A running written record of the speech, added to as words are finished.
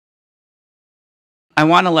I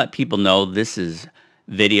want to let people know this is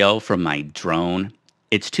video from my drone.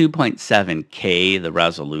 It's 2.7K, the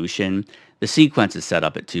resolution. The sequence is set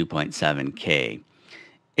up at 2.7K.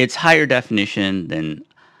 It's higher definition than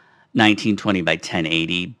 1920 by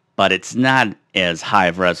 1080, but it's not as high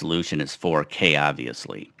of resolution as 4K,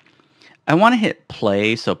 obviously. I want to hit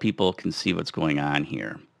play so people can see what's going on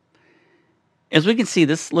here. As we can see,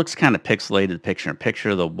 this looks kind of pixelated,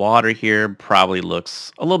 picture-in-picture. The water here probably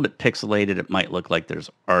looks a little bit pixelated. It might look like there's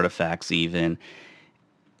artifacts even.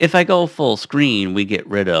 If I go full screen, we get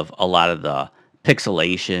rid of a lot of the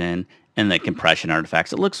pixelation and the compression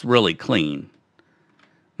artifacts. It looks really clean.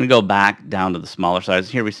 I'm going to go back down to the smaller size.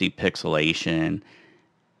 Here we see pixelation.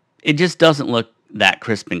 It just doesn't look that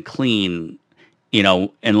crisp and clean,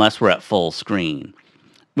 unless we're at full screen.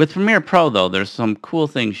 With Premiere Pro, though, there's some cool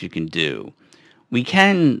things you can do. We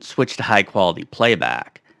can switch to high quality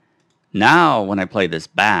playback. Now, when I play this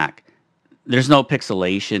back, there's no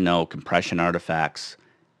pixelation, no compression artifacts.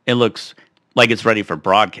 It looks like it's ready for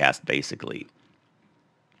broadcast, basically.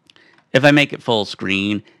 If I make it full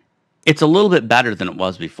screen, it's a little bit better than it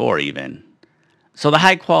was before, even. So the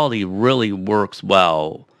high quality really works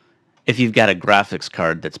well if you've got a graphics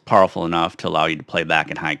card that's powerful enough to allow you to play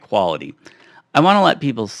back in high quality. I want to let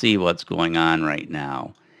people see what's going on right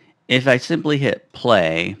now. If I simply hit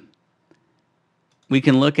play, we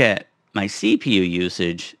can look at my CPU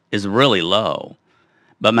usage is really low,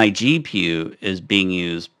 but my GPU is being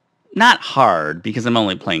used not hard because I'm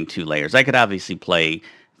only playing 2 layers. I could obviously play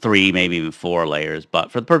 3, maybe even 4 layers, but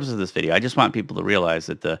for the purpose of this video, I just want people to realize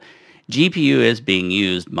that the GPU is being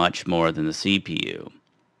used much more than the CPU.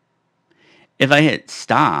 If I hit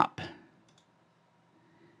stop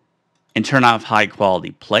and turn off high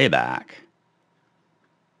quality playback,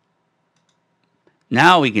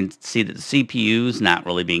 now we can see that the CPU is not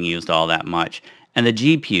really being used all that much, and the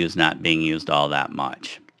GPU is not being used all that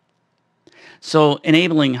much. So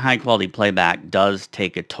enabling high quality playback does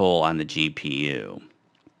take a toll on the GPU.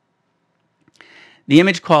 The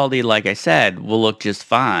image quality, like I said, will look just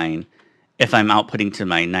fine if I'm outputting to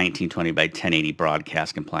my 1920 by 1080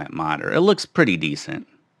 broadcast compliant monitor. It looks pretty decent,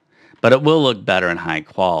 but it will look better in high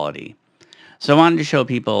quality. So I wanted to show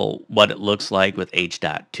people what it looks like with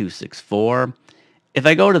H.264. If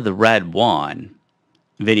I go to the Red 1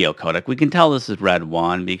 video codec, we can tell this is Red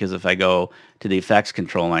 1 because if I go to the effects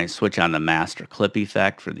control and I switch on the master clip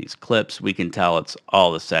effect for these clips, we can tell it's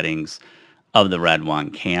all the settings of the Red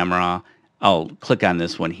 1 camera. I'll click on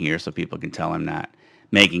this one here so people can tell I'm not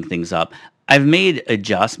making things up. I've made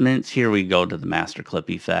adjustments. Here we go to the master clip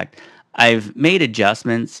effect. I've made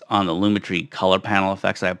adjustments on the Lumetri color panel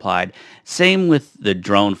effects I applied. Same with the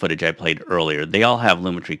drone footage I played earlier. They all have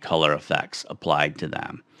Lumetri color effects applied to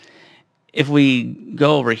them. If we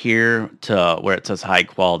go over here to where it says high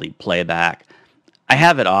quality playback, I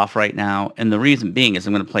have it off right now, and the reason being is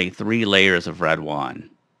I'm going to play 3 layers of Red 1.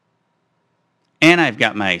 And I've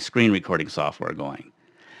got my screen recording software going.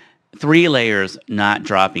 3 layers, not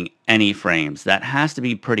dropping any frames. That has to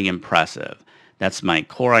be pretty impressive. That's my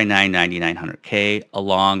Core i9-9900K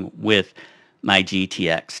along with my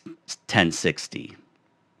GTX 1060.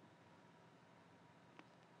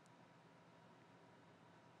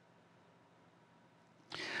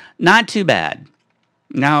 Not too bad.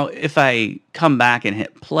 Now, if I come back and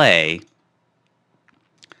hit play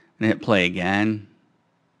again,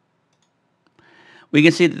 we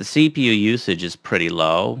can see that the CPU usage is pretty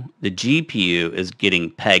low. The GPU is getting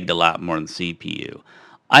pegged a lot more than CPU.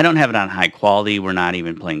 I don't have it on high quality. We're not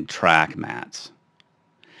even playing track mats.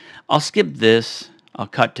 I'll skip this. I'll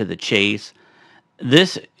cut to the chase.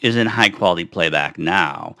 This is in high quality playback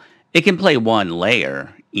now. It can play 1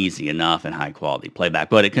 layer easy enough in high quality playback,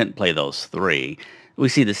 but it couldn't play those 3. We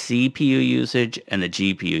see the CPU usage and the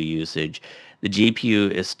GPU usage. The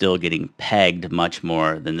GPU is still getting pegged much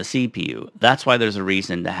more than the CPU. That's why there's a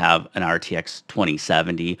reason to have an RTX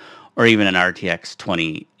 2070 or even an RTX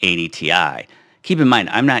 2080 Ti. Keep in mind,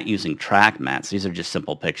 I'm not using track mats. These are just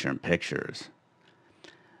simple picture-in-pictures.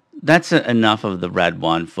 That's enough of the Red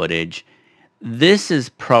 1 footage. This is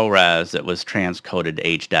ProRes that was transcoded to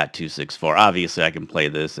H.264. Obviously, I can play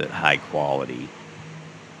this at high quality.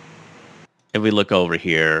 If we look over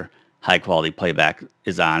here, high quality playback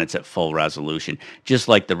is on. It's at full resolution, just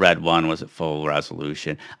like the Red 1 was at full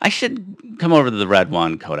resolution. I should come over to the Red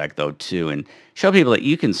 1 codec, though, too, and show people that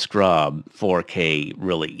you can scrub 4K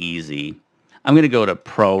really easy. I'm going to go to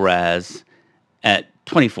ProRes at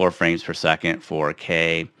 24 frames per second,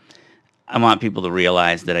 4K. I want people to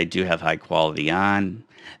realize that I do have high quality on.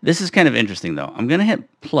 This is kind of interesting, though. I'm going to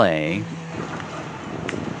hit play.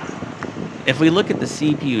 If we look at the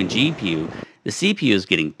CPU and GPU, The CPU is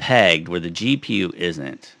getting pegged where the GPU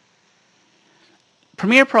isn't.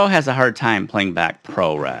 Premiere Pro has a hard time playing back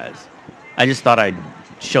ProRes. I just thought I'd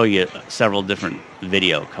show you several different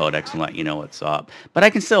video codecs and let you know what's up. But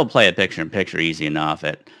I can still play a picture-in-picture easy enough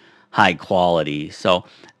at high quality. So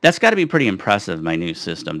that's got to be pretty impressive, my new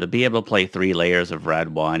system. To be able to play 3 layers of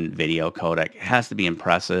Red 1 video codec, it has to be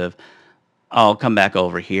impressive. I'll come back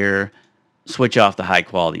over here, switch off the high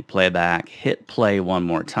quality playback, hit play one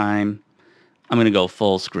more time. I'm going to go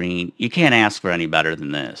full screen. You can't ask for any better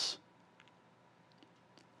than this.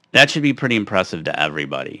 That should be pretty impressive to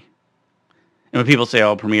everybody. And when people say,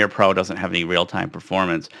 oh, Premiere Pro doesn't have any real-time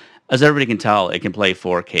performance, as everybody can tell, it can play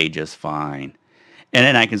 4K just fine. And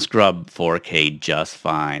then I can scrub 4K just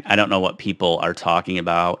fine. I don't know what people are talking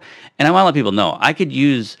about. And I want to let people know, I could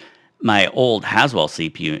use my old Haswell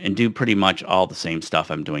CPU and do pretty much all the same stuff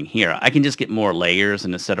I'm doing here. I can just get more layers,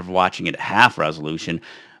 and instead of watching it at half resolution,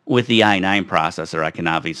 with the i9 processor, I can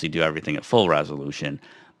obviously do everything at full resolution.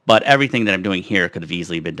 But everything that I'm doing here could have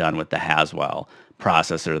easily been done with the Haswell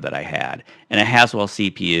processor that I had. And a Haswell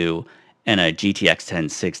CPU and a GTX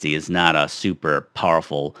 1060 is not a super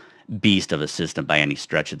powerful beast of a system by any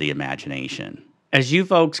stretch of the imagination. As you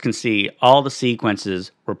folks can see, all the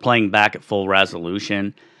sequences were playing back at full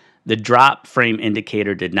resolution. The drop frame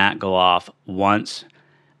indicator did not go off once.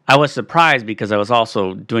 I was surprised because I was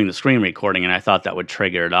also doing the screen recording and I thought that would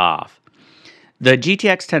trigger it off. The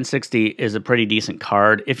GTX 1060 is a pretty decent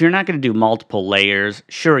card. If you're not going to do multiple layers,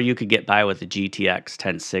 sure, you could get by with the GTX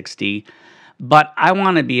 1060. But I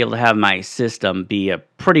want to be able to have my system be a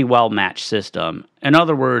pretty well-matched system. In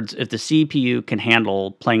other words, if the CPU can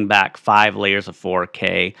handle playing back 5 layers of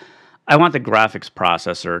 4K, I want the graphics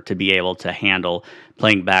processor to be able to handle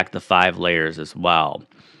playing back the 5 layers as well.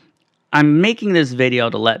 I'm making this video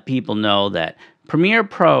to let people know that Premiere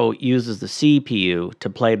Pro uses the CPU to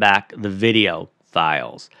play back the video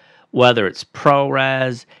files, whether it's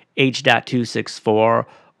ProRes, H.264,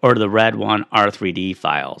 or the Red 1 R3D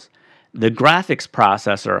files. The graphics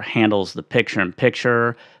processor handles the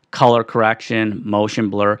picture-in-picture, color correction, motion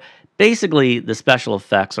blur. Basically, the special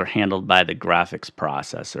effects are handled by the graphics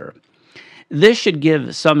processor. This should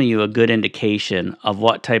give some of you a good indication of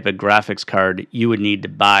what type of graphics card you would need to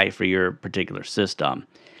buy for your particular system.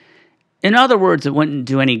 In other words, it wouldn't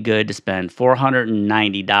do any good to spend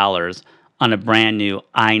 $490 on a brand new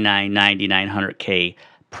i9 9900K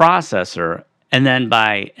processor and then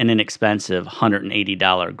buy an inexpensive $180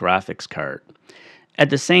 graphics card. At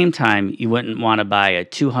the same time, you wouldn't want to buy a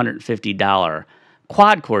 $250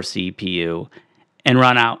 quad-core CPU and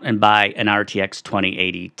run out and buy an RTX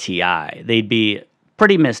 2080 Ti. They'd be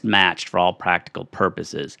pretty mismatched for all practical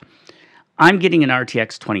purposes. I'm getting an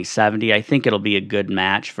RTX 2070. I think it'll be a good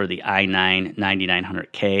match for the i9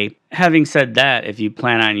 9900K. Having said that, if you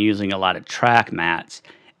plan on using a lot of track mats,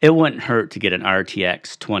 it wouldn't hurt to get an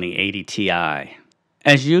RTX 2080 Ti.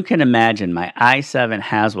 As you can imagine, my i7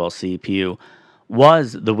 Haswell CPU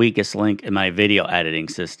was the weakest link in my video editing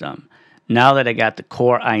system. Now that I got the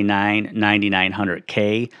Core i9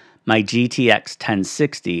 9900K, my GTX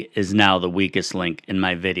 1060 is now the weakest link in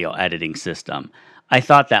my video editing system. I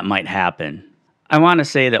thought that might happen. I want to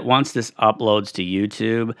say that once this uploads to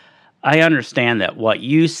YouTube, I understand that what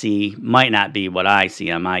you see might not be what I see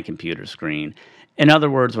on my computer screen. In other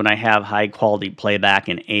words, when I have high quality playback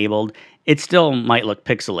enabled, it still might look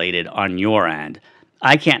pixelated on your end.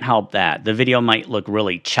 I can't help that. The video might look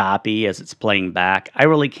really choppy as it's playing back. I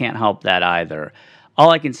really can't help that either. All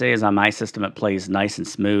I can say is on my system it plays nice and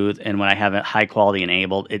smooth, and when I have it high quality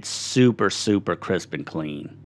enabled, it's super, super crisp and clean.